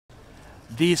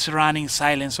This running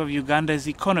silence of Uganda's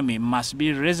economy must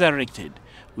be resurrected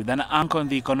with an anchor on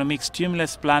the economic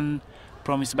stimulus plan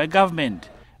promised by government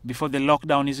before the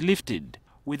lockdown is lifted,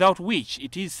 without which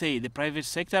it is said the private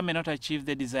sector may not achieve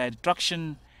the desired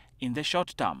traction in the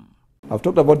short term. I've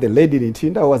talked about the lady in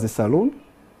Tinda who has a saloon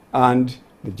and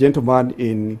the gentleman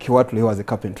in Kiwatule who has a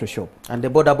carpentry shop. And the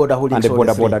border holding. And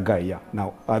the border guy, yeah.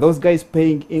 Now, are those guys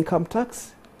paying income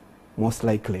tax? Most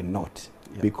likely not,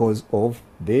 because of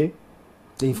the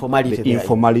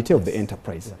informality of the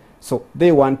enterprise. Yeah. So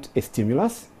they want a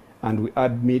stimulus, and we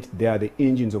admit they are the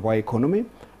engines of our economy,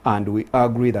 and we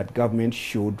agree that government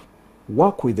should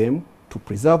work with them to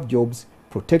preserve jobs,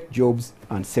 protect jobs,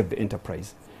 and save the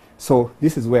enterprise. So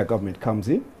this is where government comes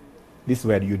in. This is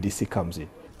where UDC comes in.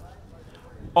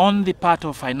 On the part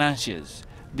of financiers,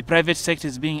 the private sector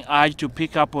is being urged to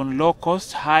pick up on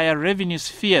low-cost, higher revenue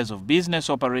spheres of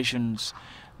business operations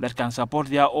that can support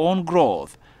their own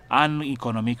growth and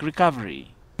economic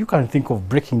recovery. You can think of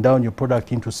breaking down your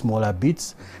product into smaller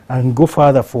bits and go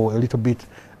further for a little bit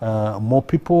more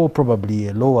people, probably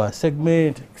a lower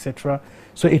segment, etc.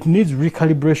 So it needs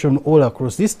recalibration all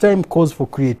across. This time calls for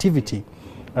creativity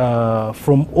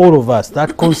from all of us,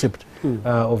 that concept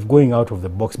of going out of the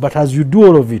box. But as you do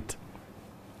all of it,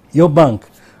 your bank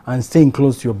and staying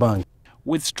close to your bank.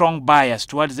 With strong bias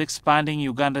towards expanding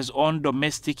Uganda's own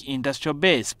domestic industrial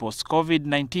base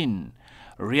post-COVID-19,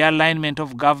 realignment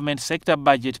of government sector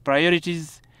budget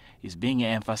priorities is being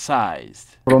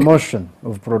emphasized. Promotion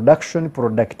of production,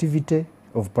 productivity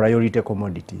of priority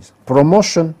commodities.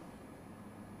 Promotion,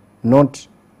 not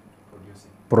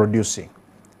producing.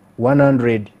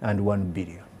 101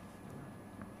 billion.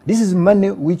 This is money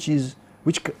which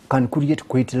can create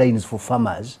great lines for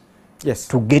farmers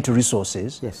to get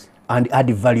resources and add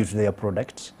value to their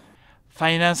products.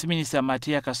 Finance Minister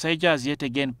Matia Kasaija has yet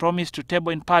again promised to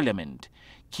table in Parliament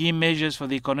key measures for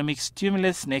the economic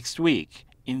stimulus next week,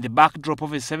 in the backdrop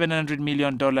of a $700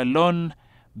 million loan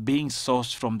being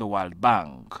sourced from the World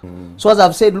Bank. So as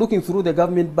I've said, looking through the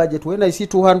government budget, when I see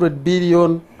 200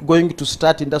 billion going to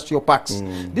start industrial parks,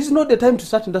 this is not the time to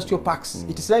start industrial parks.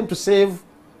 It is time to save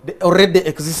the already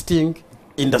existing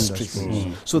industries.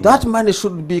 So that money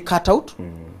should be cut out,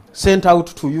 sent out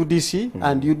to UDC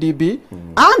and UDB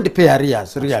and pay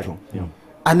arrears, really.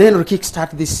 And then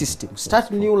kickstart this system.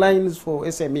 Start new lines for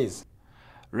SMEs.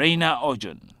 Reina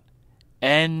Ojon,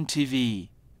 NTV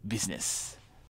Business.